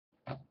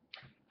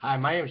Hi,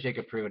 my name is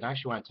Jacob Prue, and I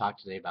actually want to talk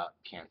today about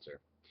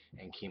cancer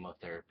and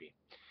chemotherapy.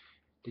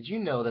 Did you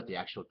know that the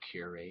actual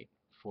cure rate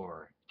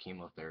for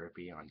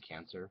chemotherapy on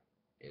cancer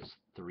is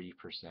 3%?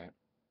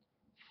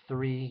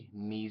 3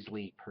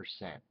 measly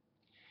percent.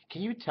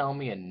 Can you tell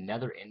me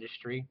another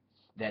industry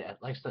that,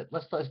 like,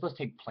 let's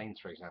take planes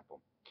for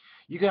example.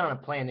 You get on a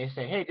plane, they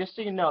say, hey, just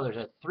so you know, there's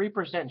a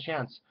 3%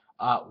 chance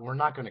we're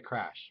not going to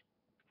crash.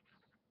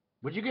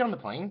 Would you get on the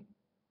plane?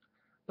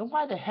 Then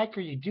why the heck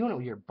are you doing it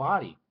with your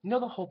body? You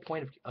know the whole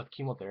point of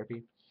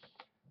chemotherapy?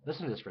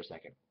 Listen to this for a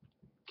second.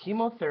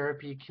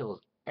 Chemotherapy kills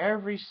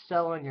every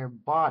cell in your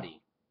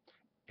body,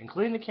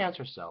 including the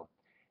cancer cell,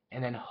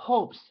 and then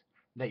hopes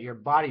that your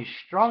body's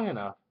strong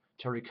enough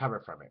to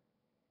recover from it.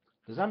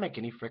 Does that make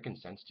any freaking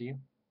sense to you?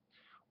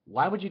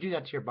 Why would you do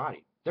that to your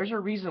body? There's a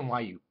reason why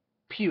you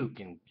puke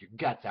and your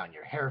guts out and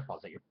your hair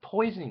falls out. You're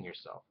poisoning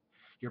yourself.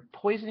 You're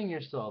poisoning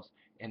yourselves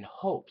in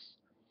hopes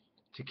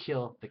to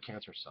kill the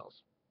cancer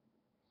cells.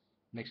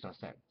 Makes no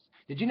sense.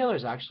 Did you know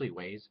there's actually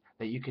ways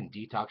that you can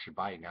detox your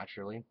body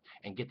naturally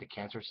and get the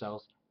cancer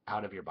cells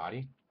out of your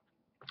body?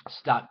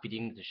 Stop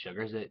feeding the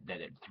sugars that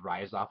it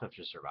thrives off of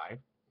to survive.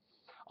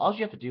 All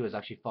you have to do is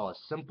actually follow a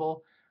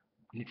simple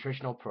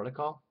nutritional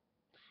protocol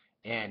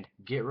and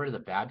get rid of the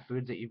bad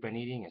foods that you've been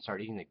eating and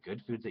start eating the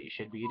good foods that you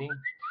should be eating,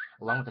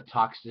 along with the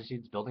toxicity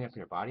that's building up in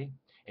your body,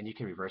 and you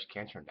can reverse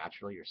cancer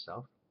naturally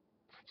yourself.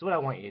 So what I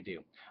want you to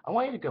do, I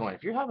want you to go in,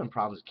 if you're having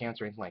problems with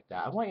cancer or anything like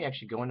that, I want you to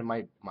actually go into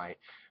my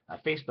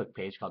Facebook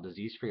page called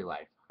Disease Free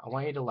Life. I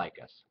want you to like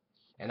us.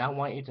 And I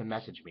want you to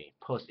message me.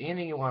 Post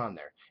anything you want on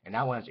there. And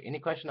I will answer any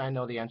question I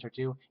know the answer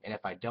to. And if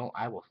I don't,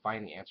 I will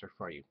find the answer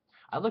for you.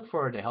 I look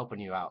forward to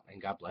helping you out.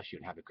 And God bless you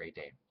and have a great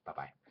day.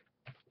 Bye-bye.